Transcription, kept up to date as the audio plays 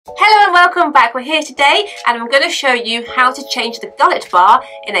Hello and welcome back. We're here today and I'm going to show you how to change the gullet bar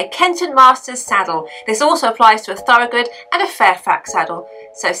in a Kenton Masters saddle. This also applies to a Thorowgood and a Fairfax saddle.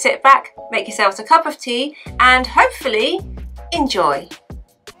 So sit back, make yourselves a cup of tea and hopefully enjoy.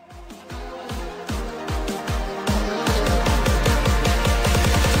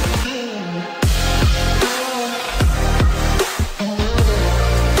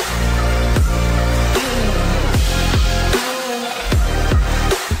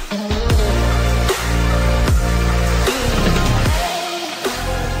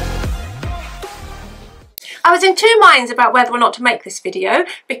 I was in two minds about whether or not to make this video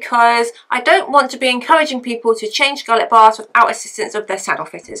because I don't want to be encouraging people to change gullet bars without assistance of their saddle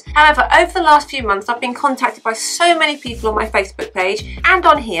fitters. However, over the last few months I've been contacted by so many people on my Facebook page and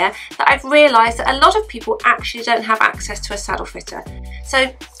on here that I've realised that a lot of people actually don't have access to a saddle fitter. So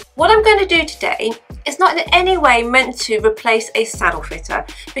what I'm going to do today is not in any way meant to replace a saddle fitter,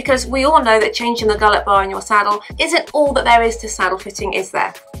 because we all know that changing the gullet bar in your saddle isn't all that there is to saddle fitting, is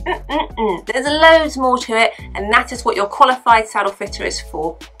there? There's loads more to it, and that is what your qualified saddle fitter is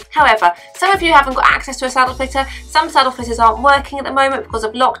for. However, some of you haven't got access to a saddle fitter, some saddle fitters aren't working at the moment because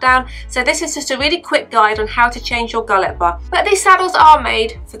of lockdown, so this is just a really quick guide on how to change your gullet bar. But these saddles are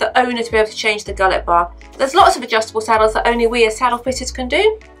made for the owner to be able to change the gullet bar. There's lots of adjustable saddles that only we as saddle fitters can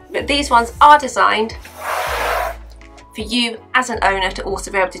do, but these ones are designed for you as an owner to also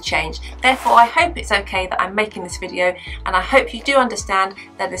be able to change. Therefore, I hope it's okay that I'm making this video, and I hope you do understand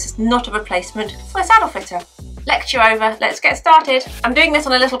that this is not a replacement for a saddle fitter. Lecture over, let's get started. I'm doing this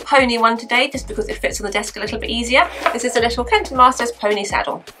on a little pony one today just because it fits on the desk a little bit easier. This is a little Kenton Masters pony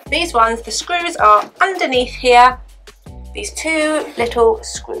saddle. These ones, the screws are underneath here. These two little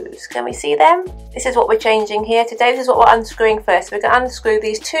screws, can we see them? This is what we're changing here today. This is what we're unscrewing first. So we're going to unscrew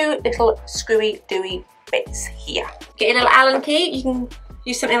these two little screwy dooey bits here. Get your little Allen key. You can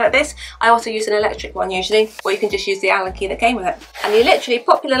use something like this. I also use an electric one usually, or you can just use the Allen key that came with it. And you literally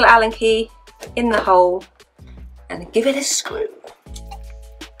pop your little Allen key in the hole and give it a screw.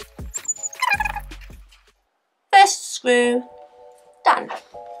 First screw done.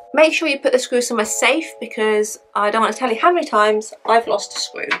 Make sure you put the screw somewhere safe, because I don't want to tell you how many times I've lost a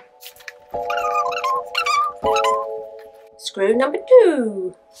screw. Screw number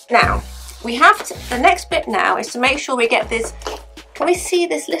 2. Now, we have to, the next bit now is to make sure we get this, can we see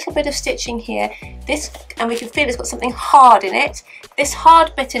this little bit of stitching here? This, and we can feel it's got something hard in it. This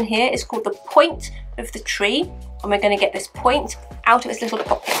hard bit in here is called the point of the tree, and we're going to get this point out of its little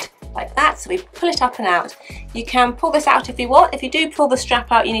pocket. Like that, so we pull it up and out. You can pull this out if you want. If you do pull the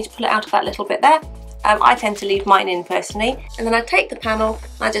strap out, you need to pull it out of that little bit there. I tend to leave mine in personally. And then I take the panel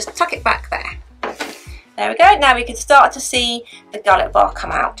and I just tuck it back there. There we go. Now we can start to see the gullet bar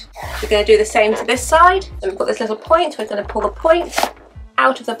come out. We're going to do the same to this side. So we've got this little point. We're going to pull the point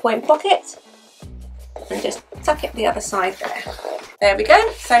out of the point pocket and just tuck it the other side there. There we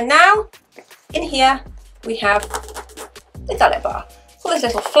go. So now in here we have the gullet bar. Pull this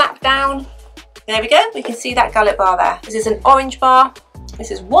little flap down. There we go. We can see that gullet bar there. This is an orange bar. This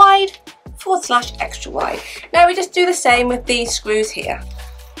is wide / extra wide. Now we just do the same with these screws here.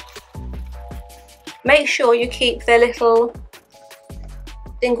 Make sure you keep their little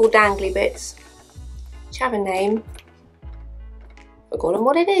dingle dangly bits, which have a name. Forgotten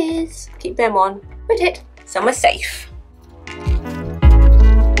what it is. Keep them on. Put it somewhere safe.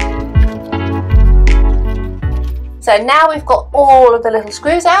 So now we've got all of the little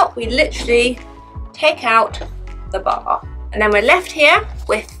screws out, we literally take out the bar. And then we're left here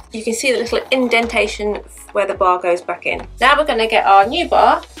with, you can see the little indentation where the bar goes back in. Now we're going to get our new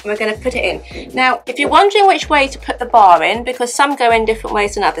bar and we're going to put it in. Now, if you're wondering which way to put the bar in, because some go in different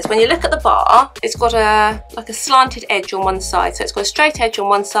ways than others, when you look at the bar, it's got like a slanted edge on one side. So it's got a straight edge on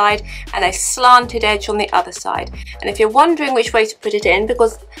one side and a slanted edge on the other side. And if you're wondering which way to put it in,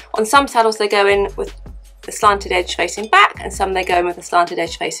 because on some saddles they go in with the slanted edge facing back and some they go in with the slanted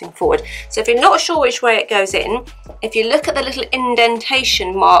edge facing forward. So if you're not sure which way it goes in, if you look at the little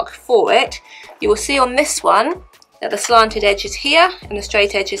indentation mark for it, you will see on this one that the slanted edge is here and the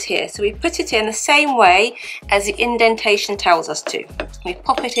straight edge is here. So we put it in the same way as the indentation tells us to. We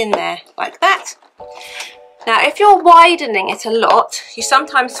pop it in there like that. Now, if you're widening it a lot, you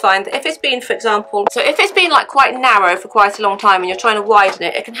sometimes find that if it's been, for example, so if it's been like quite narrow for quite a long time and you're trying to widen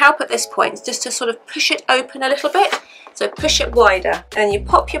it, it can help at this point just to sort of push it open a little bit. So push it wider and you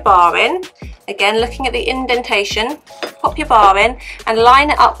pop your bar in, again looking at the indentation, pop your bar in and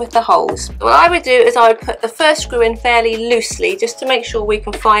line it up with the holes. What I would do is I would put the first screw in fairly loosely just to make sure we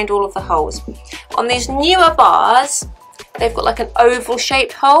can find all of the holes. On these newer bars, they've got like an oval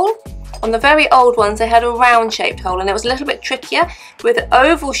shaped hole. On the very old ones, they had a round shaped hole and it was a little bit trickier. With the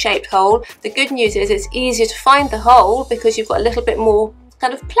oval shaped hole, the good news is it's easier to find the hole because you've got a little bit more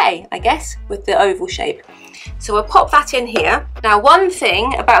kind of play, I guess, with the oval shape. So we'll pop that in here. Now, one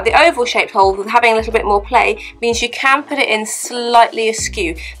thing about the oval shaped hole with having a little bit more play means you can put it in slightly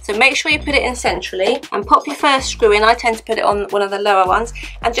askew. So make sure you put it in centrally and pop your first screw in. I tend to put it on one of the lower ones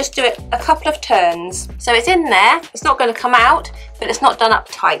and just do it a couple of turns. So it's in there, it's not going to come out, but it's not done up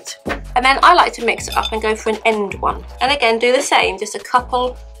tight. And then I like to mix it up and go for an end one. And again, do the same, just a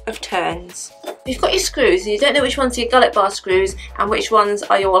couple of turns. If you've got your screws and you don't know which ones are your gullet bar screws and which ones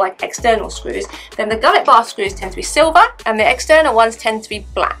are your like external screws, then the gullet bar screws tend to be silver and the external ones tend to be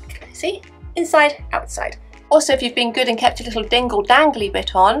black. See? Inside, outside. Also, if you've been good and kept a little dingle dangly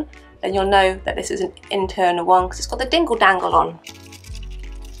bit on, then you'll know that this is an internal one because it's got the dingle dangle on.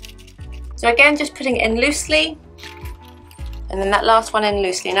 So again, just putting it in loosely and then that last one in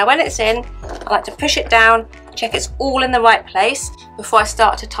loosely. Now when it's in, I like to push it down, check it's all in the right place before I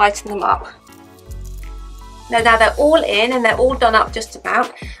start to tighten them up. Now they're all in and they're all done up just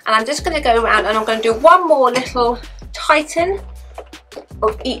about, and I'm just going to go around and I'm going to do one more little tighten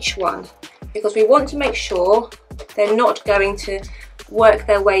of each one because we want to make sure they're not going to work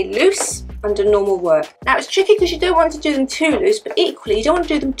their way loose under normal work. Now it's tricky because you don't want to do them too loose, but equally you don't want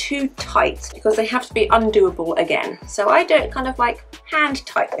to do them too tight because they have to be undoable again. So I do it kind of like hand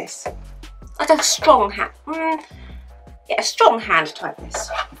tightness, like a strong hand. Yeah, a strong hand tightness.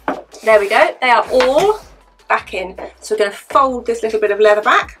 There we go, they are all back in. So we're going to fold this little bit of leather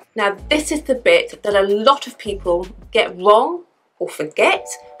back. Now this is the bit that a lot of people get wrong or forget,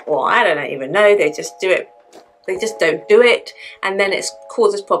 or I don't even know, they just do it. They just don't do it and then it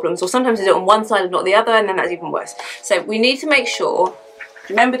causes problems, or sometimes they do it on one side and not the other, and then that's even worse. So we need to make sure,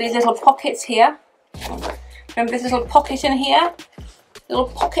 remember these little pockets here? Remember this little pocket in here? Little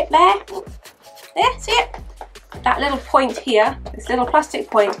pocket there? There, see it? That little point here, this little plastic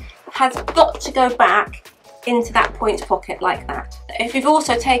point, has got to go back into that point pocket like that. If you've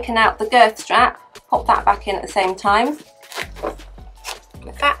also taken out the girth strap, pop that back in at the same time.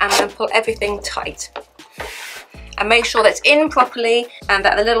 Like that, and then pull everything tight. And make sure that's in properly and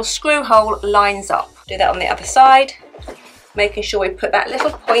that the little screw hole lines up. Do that on the other side, making sure we put that little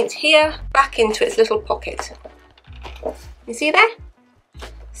point here back into its little pocket. You see there?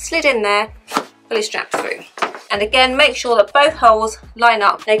 Slid in there, fully strapped through. And again, make sure that both holes line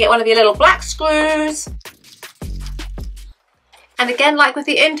up. Now get one of your little black screws. And again, like with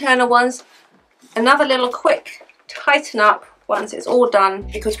the internal ones, another little quick tighten up once it's all done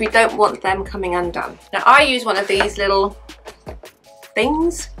because we don't want them coming undone. Now I use one of these little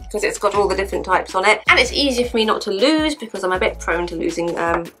things because it's got all the different types on it and it's easier for me not to lose because I'm a bit prone to losing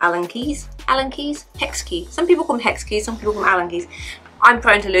Allen keys, hex keys. Some people call them hex keys, some people call them Allen keys. I'm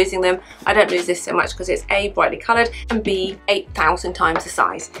prone to losing them. I don't lose this so much because it's A, brightly coloured, and B, 8,000 times the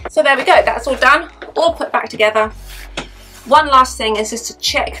size. So there we go, that's all done, all put back together. One last thing is just to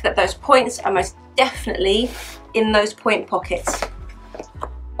check that those points are most definitely in those point pockets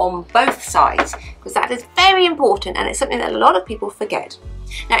on both sides because that is very important and it's something that a lot of people forget.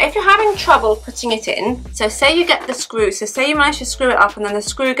 Now if you're having trouble putting it in, so say you get the screw, so say you manage to screw it up and then the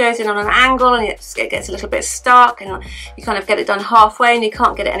screw goes in on an angle and it gets a little bit stuck and you kind of get it done halfway and you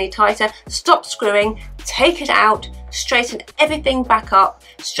can't get it any tighter, stop screwing, take it out, straighten everything back up,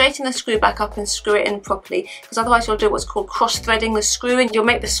 straighten the screw back up and screw it in properly because otherwise you'll do what's called cross-threading the screw and you'll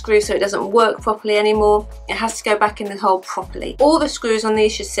make the screw so it doesn't work properly anymore. It has to go back in the hole properly. All the screws on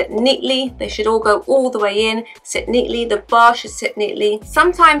these should sit neatly, they should all go all the way in, sit neatly, the bar should sit neatly.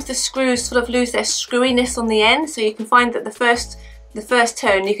 Sometimes the screws sort of lose their screwiness on the end, so you can find that the first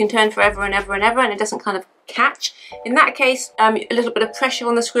turn you can turn forever and ever and ever and it doesn't kind of catch. In that case, a little bit of pressure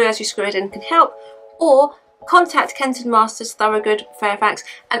on the screw as you screw it in can help, or contact Kenton Masters, Thorowgood, Fairfax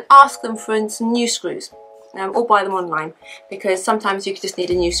and ask them for some new screws. Or buy them online because sometimes you just need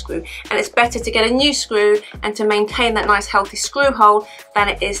a new screw and it's better to get a new screw and to maintain that nice healthy screw hole than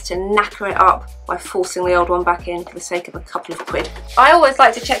it is to knacker it up by forcing the old one back in for the sake of a couple of quid. I always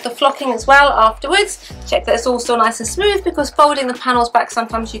like to check the flocking as well afterwards, check that it's all still nice and smooth because folding the panels back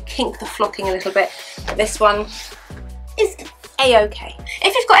sometimes you kink the flocking a little bit. This one is a-okay.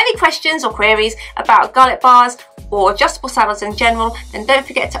 If you've got any questions or queries about gullet bars or adjustable saddles in general, then don't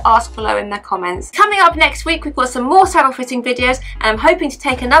forget to ask below in the comments. Coming up next week, we've got some more saddle fitting videos and I'm hoping to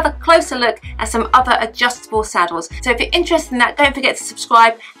take another closer look at some other adjustable saddles. So if you're interested in that, don't forget to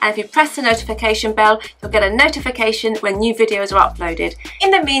subscribe, and if you press the notification bell, you'll get a notification when new videos are uploaded. In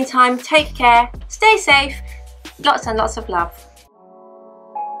the meantime, take care, stay safe, lots and lots of love.